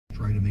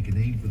trying to make a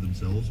name for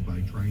themselves by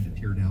trying to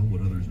tear down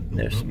what others have built.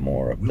 There's some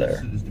more up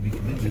there.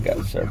 We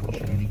got several.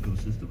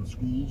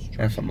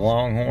 And some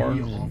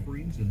longhorns.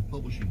 Offerings and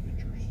publishing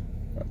ventures.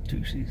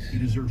 Tussies. He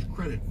deserves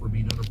credit for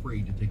being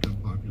unafraid to take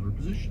unpopular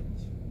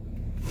positions.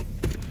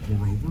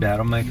 Moreover,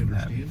 That'll make he him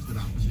happy. understands that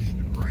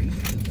opposition to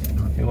Christ is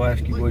not. He'll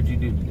ask you, what'd you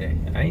do today?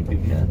 I ain't do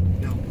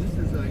nothing. Now, this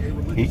is a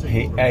religious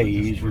Hey,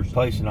 he's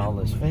replacing all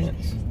this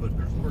fence. Look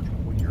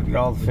at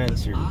all the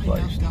fence he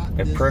replaced.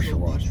 They pressure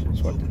washed it,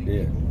 is what they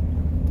did.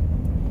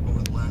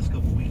 Over the last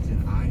couple of weeks,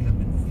 and I have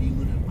been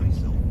feeling it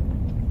myself.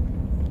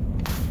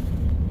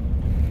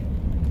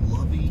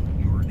 Loving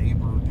your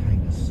neighbor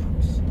kind of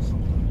sucks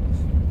sometimes.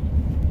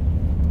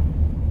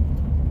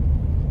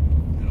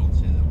 I don't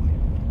say that way.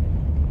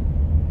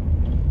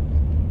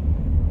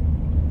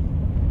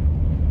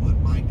 But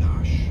my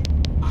gosh,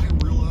 I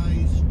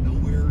realize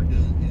nowhere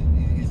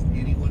is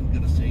anyone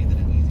going to say that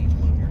it's easy to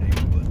love your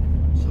neighbor, but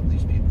some of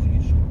these people, you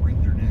just break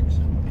their necks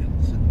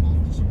and send them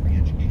off to some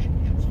re-education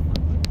camps over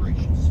good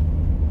gracious.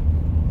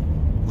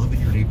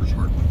 Loving your neighbor's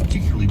hard, but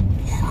particularly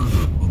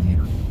harder on the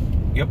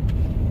internet. Yep.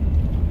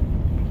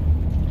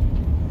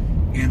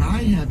 And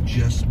I have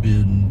just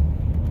been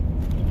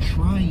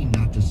trying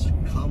not to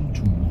succumb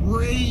to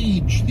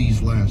rage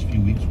these last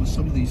few weeks with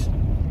some of these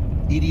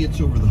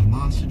idiots over the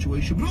Hamas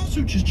situation, but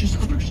also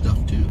just other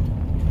stuff too.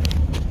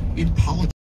 In politics.